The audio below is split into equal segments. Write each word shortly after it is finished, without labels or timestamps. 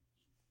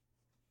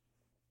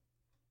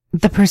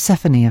The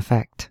Persephone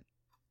effect.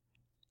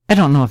 I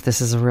don't know if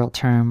this is a real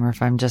term or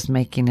if I'm just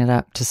making it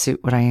up to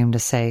suit what I aim to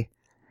say,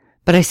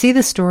 but I see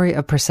the story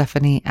of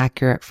Persephone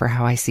accurate for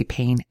how I see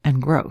pain and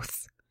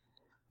growth.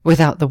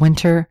 Without the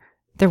winter,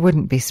 there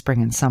wouldn't be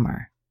spring and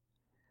summer.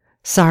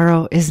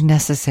 Sorrow is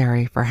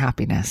necessary for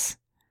happiness.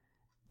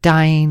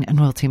 Dying and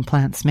wilting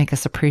plants make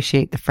us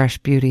appreciate the fresh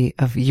beauty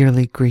of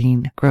yearly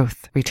green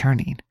growth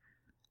returning.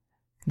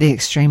 The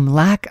extreme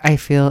lack I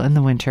feel in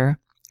the winter,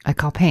 I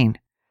call pain.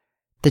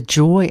 The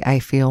joy I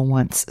feel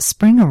once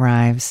spring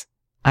arrives,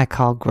 I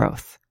call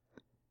growth.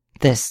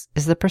 This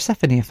is the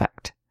Persephone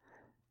effect.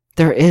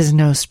 There is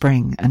no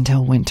spring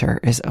until winter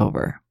is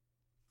over.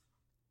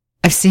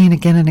 I've seen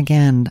again and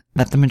again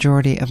that the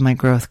majority of my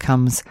growth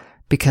comes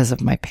because of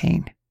my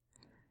pain.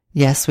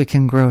 Yes, we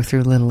can grow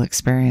through little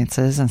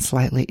experiences and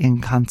slightly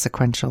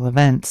inconsequential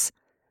events,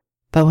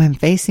 but when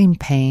facing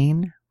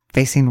pain,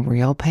 facing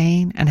real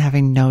pain, and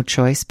having no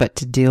choice but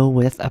to deal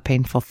with a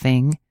painful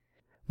thing,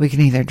 we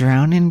can either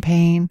drown in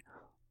pain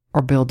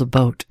or build a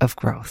boat of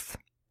growth.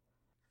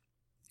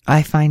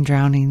 I find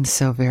drowning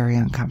so very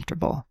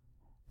uncomfortable.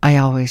 I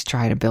always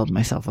try to build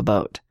myself a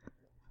boat.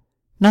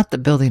 Not that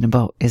building a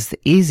boat is the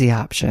easy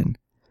option,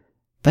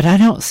 but I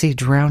don't see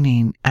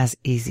drowning as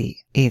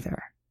easy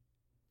either.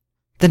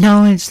 The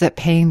knowledge that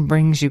pain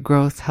brings you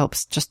growth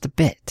helps just a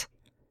bit.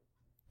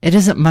 It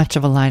isn't much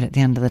of a light at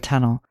the end of the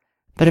tunnel,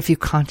 but if you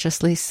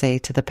consciously say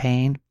to the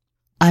pain,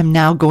 I'm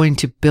now going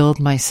to build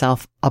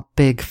myself a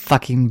big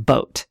fucking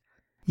boat,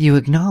 you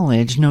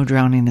acknowledge no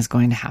drowning is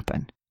going to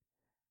happen.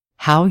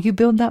 How you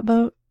build that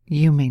boat,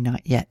 you may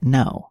not yet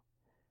know.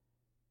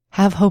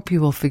 Have hope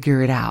you will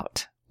figure it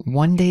out,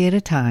 one day at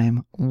a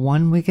time,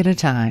 1 week at a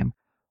time,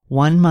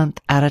 1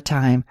 month at a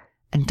time,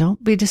 and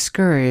don't be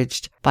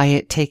discouraged by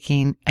it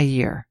taking a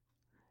year.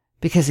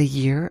 Because a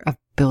year of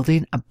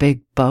building a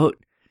big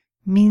boat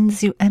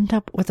means you end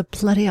up with a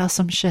bloody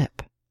awesome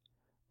ship.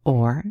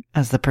 Or,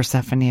 as the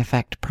Persephone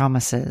effect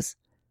promises,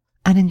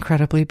 an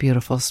incredibly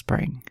beautiful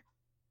spring.